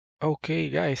Okay,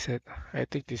 guys, I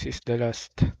think this is the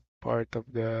last part of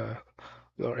the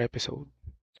lore episode,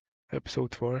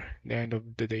 episode 4, the end of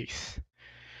the days.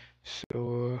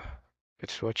 So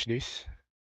let's watch this.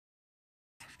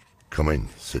 Come in,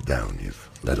 sit down. You've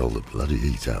let all the bloody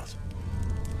heat out.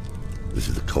 This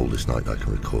is the coldest night I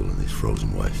can recall in these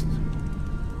frozen wastes.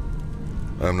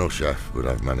 I'm no chef, but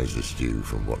I've managed a stew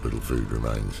from what little food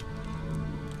remains.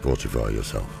 Fortify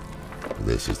yourself.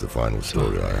 This is the final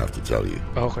story I have to tell you.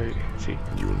 Okay, see.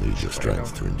 And you will need your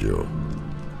strength to endure.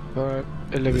 But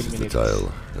 11 This is minutes. the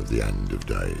tale of the end of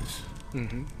days.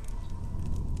 Mm-hmm.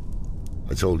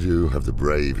 I told you of the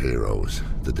brave heroes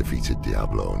that defeated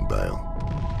Diablo and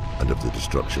Baal, and of the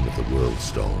destruction of the World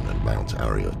Stone and Mount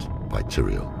Ariat by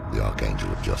Tyrael, the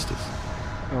Archangel of Justice.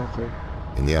 Okay.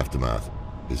 In the aftermath,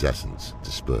 his essence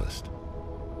dispersed,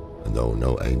 and though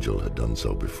no angel had done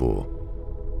so before,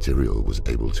 Tyrael was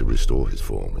able to restore his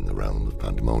form in the realm of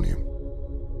Pandemonium.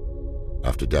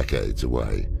 After decades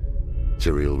away,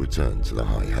 Tyrael returned to the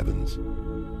high heavens.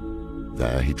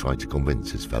 There he tried to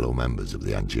convince his fellow members of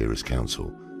the Angiris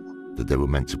Council that they were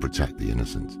meant to protect the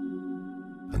innocent,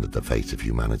 and that the fate of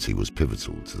humanity was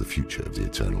pivotal to the future of the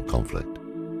eternal conflict.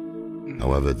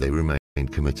 However, they remained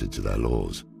committed to their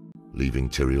laws, leaving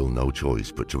Tyrael no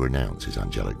choice but to renounce his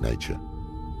angelic nature,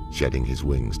 shedding his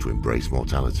wings to embrace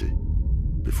mortality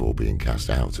before being cast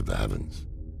out of the heavens.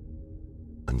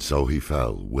 And so he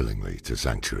fell willingly to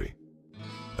Sanctuary,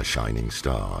 a shining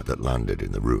star that landed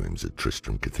in the ruins at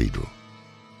Tristram Cathedral.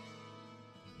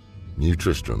 New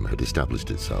Tristram had established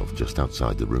itself just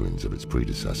outside the ruins of its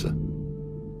predecessor,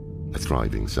 a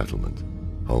thriving settlement,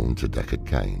 home to Deckard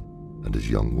Cain and his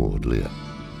young ward Leah.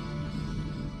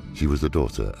 She was the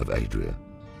daughter of Adria,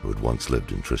 who had once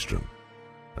lived in Tristram,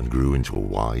 and grew into a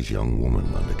wise young woman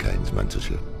under Cain's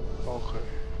mentorship. Okay.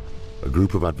 A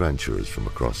group of adventurers from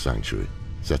across Sanctuary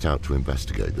set out to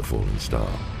investigate the fallen star.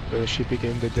 She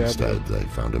became the Diablo. Instead, they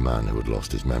found a man who had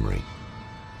lost his memory.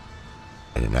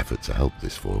 In an effort to help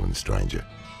this fallen stranger,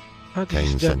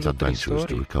 Cain sent adventurers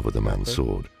to recover the man's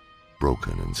sword,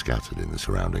 broken and scattered in the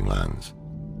surrounding lands.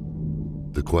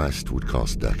 The quest would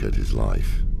cost Deckard his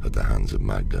life at the hands of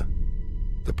Magda,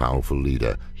 the powerful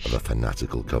leader of a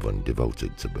fanatical coven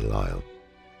devoted to Belial.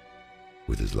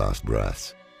 With his last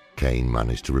breaths, Cain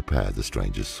managed to repair the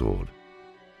stranger's sword.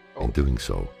 In doing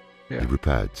so, he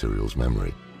repaired Tyrael's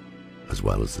memory, as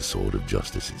well as the Sword of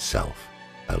Justice itself,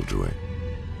 Eldraine.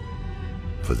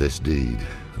 For this deed,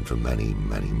 and for many,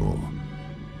 many more,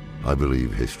 I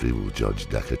believe history will judge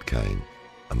Deckard Cain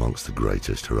amongst the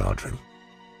greatest Haradrim,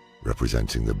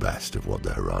 representing the best of what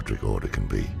the Haradric Order can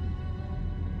be.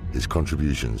 His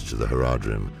contributions to the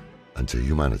Haradrim and to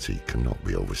humanity cannot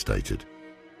be overstated.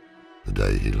 The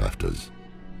day he left us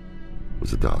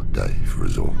was a dark day for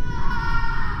us all.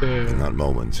 In that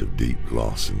moment of deep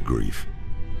loss and grief,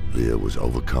 Leah was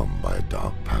overcome by a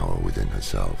dark power within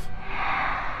herself.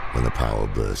 When the power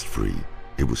burst free,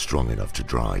 it was strong enough to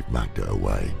drive Magda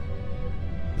away.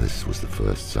 This was the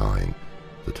first sign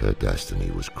that her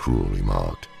destiny was cruelly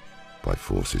marked by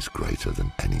forces greater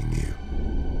than any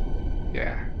knew.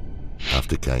 Yeah.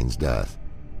 After Cain's death,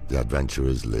 the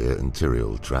adventurers Leah and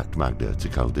Tyrael tracked Magda to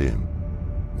Chaldeum,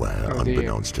 where,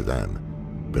 unbeknownst to them,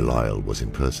 Belial was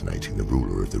impersonating the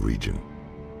ruler of the region.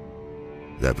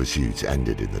 Their pursuits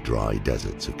ended in the dry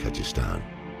deserts of Kyrgyzstan,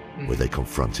 where they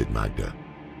confronted Magda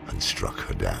and struck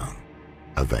her down,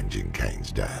 avenging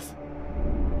Cain's death.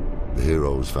 The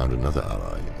heroes found another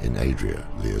ally in Adria,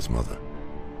 Leah's mother,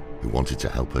 who wanted to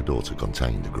help her daughter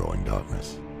contain the growing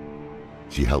darkness.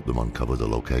 She helped them uncover the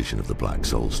location of the Black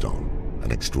Soul Stone,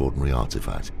 an extraordinary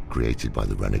artifact created by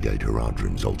the renegade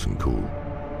Haradrim Zoltan Kull,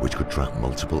 which could trap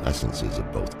multiple essences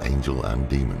of both angel and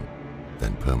demon,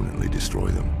 then permanently destroy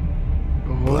them.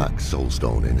 Black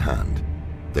Soulstone in hand,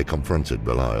 they confronted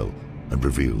Belial and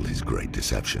revealed his great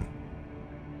deception.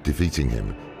 Defeating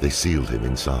him, they sealed him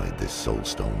inside this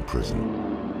Soulstone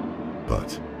prison.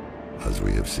 But, as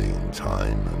we have seen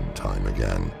time and time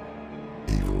again,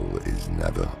 evil is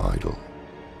never idle.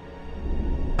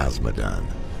 Azmodan,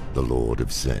 the Lord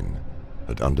of Sin,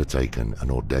 had undertaken an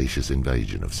audacious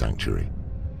invasion of Sanctuary,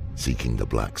 seeking the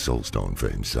Black Soulstone for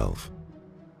himself.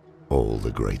 All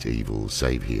the great evils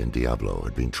save he and Diablo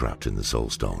had been trapped in the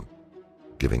Soulstone,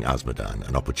 giving Azmodan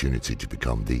an opportunity to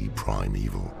become the prime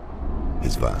evil.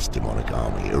 His vast demonic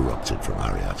army erupted from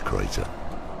Ariat Crater,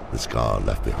 the scar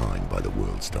left behind by the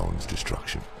World Stone's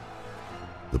destruction.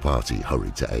 The party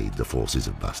hurried to aid the forces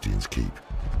of Bastion's Keep,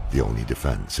 the only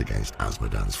defense against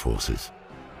Azmodan's forces.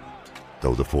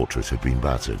 Though the fortress had been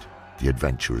battered, the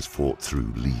adventurers fought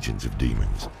through legions of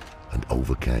demons and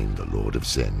overcame the Lord of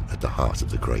Sin at the heart of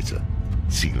the crater,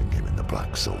 sealing him in the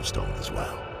Black Soulstone as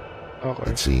well.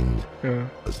 It seemed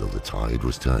as though the tide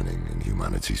was turning in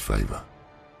humanity's favor.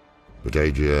 But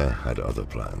Adria had other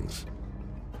plans.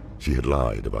 She had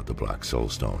lied about the Black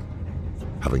Soulstone,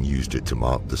 having used it to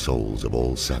mark the souls of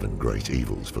all 7 great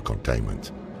evils for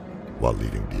containment, while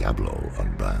leaving Diablo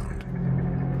unbound.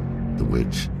 The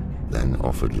witch then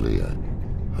offered Leah,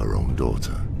 her own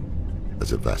daughter,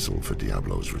 as a vessel for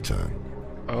Diablo's return.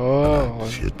 An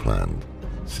act she had planned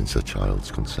since her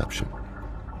child's conception.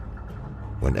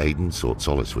 When Aiden sought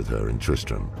solace with her in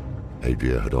Tristram,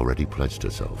 Adria had already pledged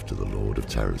herself to the Lord of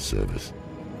Terror's service.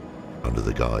 Under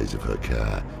the guise of her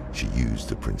care, she used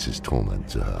the prince's torment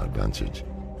to her advantage,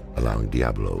 allowing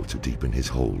Diablo to deepen his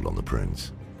hold on the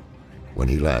prince. When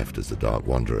he left as the Dark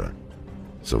Wanderer,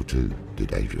 so too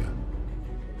did Adria.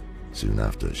 Soon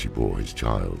after, she bore his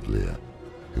child, Leah,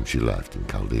 whom she left in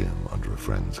Chaldeum under a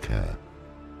friend's care.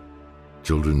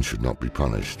 Children should not be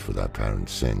punished for their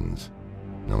parents' sins,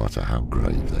 no matter how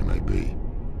grave they may be.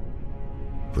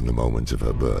 From the moment of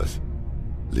her birth,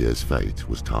 Leah's fate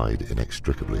was tied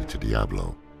inextricably to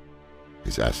Diablo,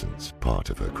 his essence part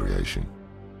of her creation.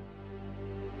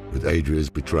 With Adria's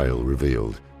betrayal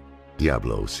revealed,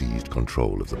 Diablo seized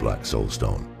control of the Black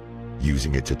Soulstone,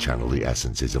 using it to channel the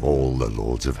essences of all the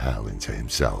Lords of Hell into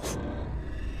himself.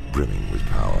 Brimming with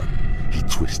power, he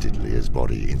twisted Leah's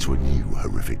body into a new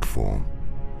horrific form,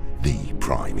 the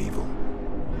Prime Evil.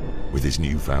 With his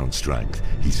newfound strength,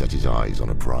 he set his eyes on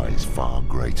a prize far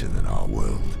greater than our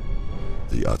world,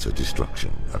 the utter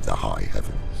destruction of the high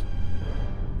heavens.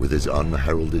 With his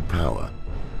unheralded power,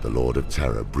 the Lord of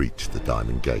Terror breached the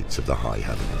diamond gates of the high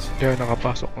heavens.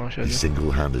 He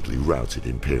single-handedly routed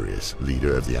Imperius,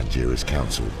 leader of the Angiris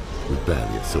Council, with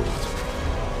barely a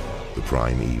thought. The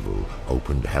Prime Evil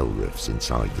opened hell rifts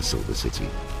inside the Silver City,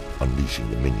 unleashing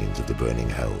the minions of the burning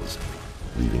hells,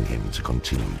 leaving him to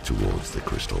continue towards the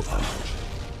Crystal Arch.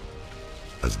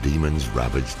 As demons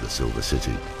ravaged the Silver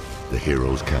City, the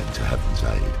heroes came to Heaven's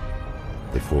aid.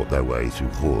 They fought their way through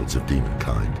hordes of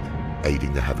demonkind,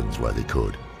 aiding the heavens where they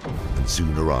could, and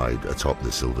soon arrived atop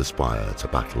the Silver Spire to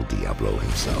battle Diablo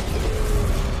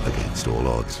himself. Against all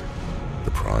odds,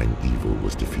 the Prime Evil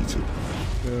was defeated,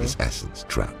 his essence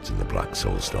trapped in the Black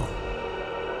Soulstone.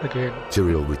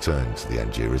 Tyrael returned to the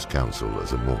Angiris Council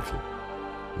as a mortal,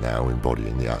 now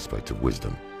embodying the aspect of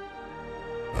wisdom.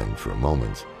 And for a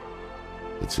moment,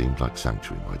 it seemed like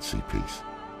Sanctuary might see peace.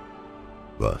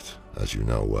 But, as you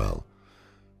know well,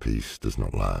 peace does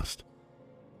not last.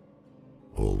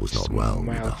 All was not well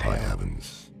with the high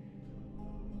heavens.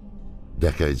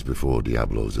 Decades before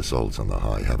Diablo's assault on the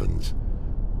high heavens,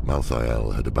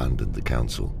 Malthael had abandoned the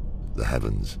council, the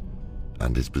heavens,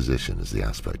 and his position as the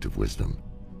aspect of wisdom.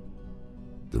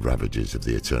 The ravages of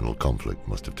the eternal conflict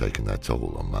must have taken their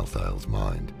toll on Malthael's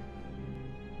mind.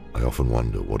 I often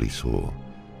wonder what he saw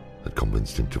had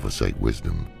convinced him to forsake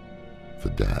wisdom for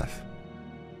death.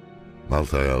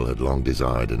 Malthael had long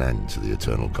desired an end to the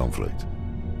eternal conflict,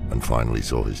 and finally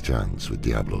saw his chance with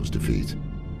Diablo's defeat.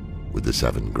 With the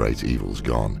 7 great evils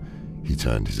gone, he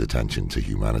turned his attention to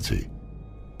humanity.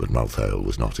 But Malthael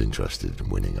was not interested in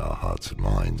winning our hearts and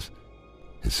minds.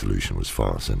 His solution was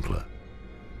far simpler,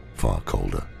 far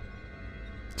colder.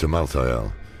 To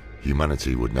Malthael,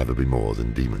 humanity would never be more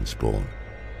than demon spawn,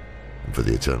 and for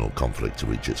the eternal conflict to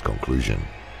reach its conclusion,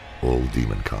 all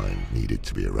demonkind needed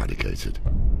to be eradicated.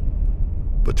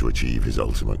 But to achieve his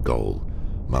ultimate goal,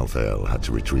 Malthael had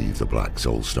to retrieve the Black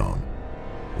Soulstone,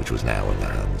 which was now in the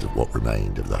hands of what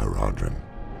remained of the Haradrim.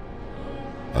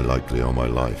 I likely owe my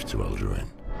life to Eldarin.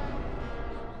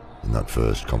 In that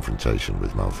first confrontation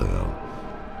with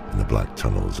Malthael, in the black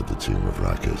tunnels of the tomb of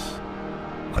Rakis,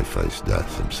 I faced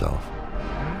death himself.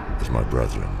 As my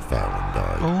brethren fell and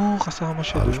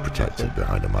died, I was protected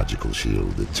behind a magical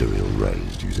shield that Tyrael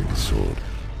raised using his sword.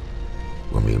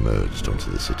 When we emerged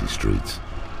onto the city streets,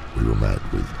 we were met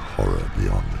with horror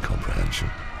beyond comprehension.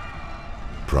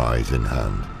 Prize in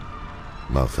hand,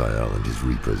 Malthael and his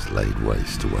reapers laid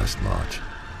waste to Westmarch.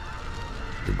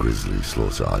 The grisly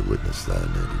slaughter I witnessed there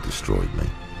nearly destroyed me.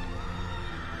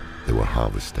 They were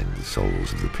harvesting the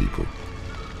souls of the people.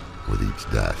 With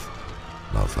each death,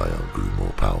 Malthael grew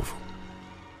more powerful.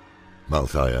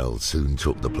 Malthael soon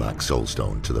took the Black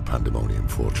Soulstone to the Pandemonium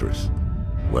Fortress,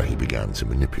 where he began to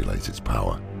manipulate its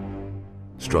power.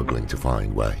 Struggling to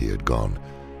find where he had gone,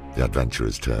 the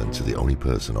adventurers turned to the only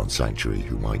person on Sanctuary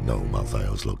who might know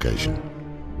Malthael's location,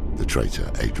 the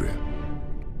traitor Adria.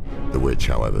 The witch,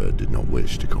 however, did not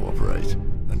wish to cooperate,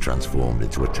 and transformed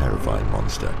into a terrifying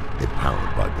monster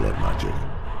empowered by blood magic.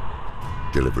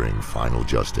 Delivering final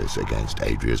justice against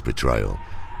Adria's betrayal,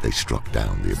 they struck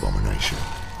down the abomination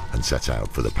and set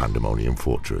out for the Pandemonium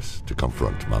Fortress to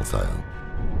confront Malthael.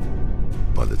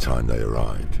 By the time they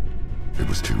arrived, it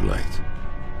was too late.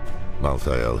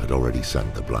 Malthael had already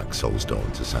sent the Black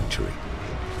Soulstone to Sanctuary,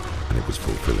 and it was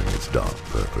fulfilling its dark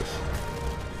purpose,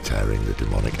 tearing the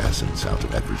demonic essence out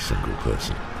of every single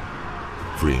person.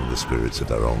 Freeing the spirits of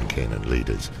their own kin and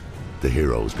leaders, the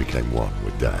heroes became one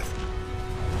with death,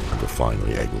 and were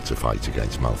finally able to fight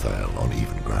against Malthael on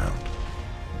even ground.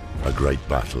 A great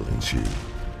battle ensued,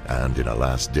 and in a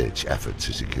last-ditch effort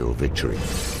to secure victory,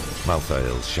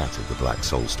 Malthael shattered the Black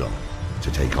Soulstone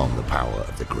to take on the power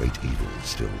of the great evil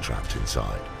still trapped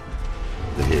inside.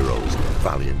 The heroes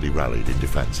valiantly rallied in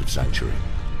defense of Sanctuary,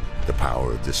 the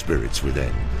power of the spirits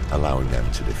within allowing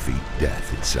them to defeat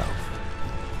death itself.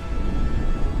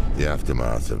 The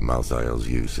aftermath of Malthael's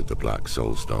use of the Black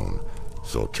Soulstone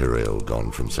saw Tyrael gone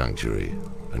from Sanctuary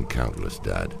and countless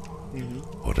dead.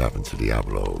 What happened to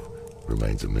Diablo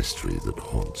remains a mystery that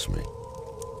haunts me.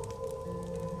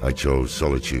 I chose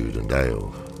solitude and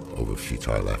ale over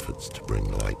futile efforts to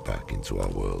bring light back into our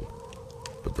world.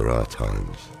 But there are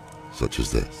times, such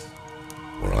as this,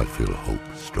 where I feel hope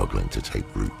struggling to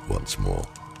take root once more.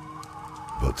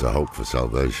 But to hope for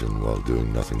salvation while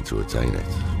doing nothing to attain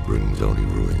it brings only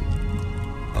ruin.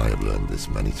 I have learned this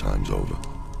many times over.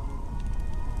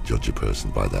 Judge a person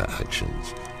by their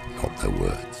actions, not their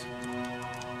words.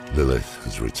 Lilith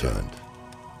has returned.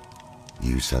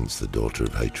 You sense the daughter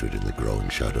of hatred in the growing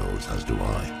shadows, as do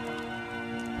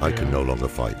I. I can no longer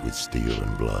fight with steel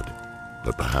and blood,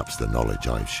 but perhaps the knowledge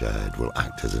I've shared will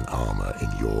act as an armor in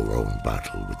your own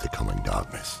battle with the coming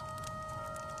darkness.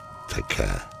 Take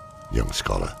care, young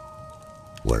scholar,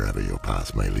 wherever your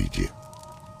path may lead you.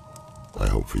 I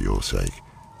hope for your sake,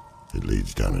 it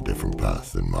leads down a different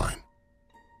path than mine.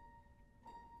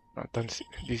 This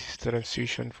is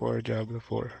transition for Diablo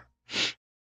 4.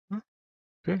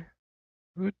 Okay,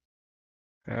 good.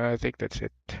 I think that's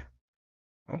it.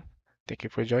 Oh, thank you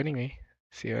for joining me.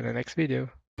 See you on the next video.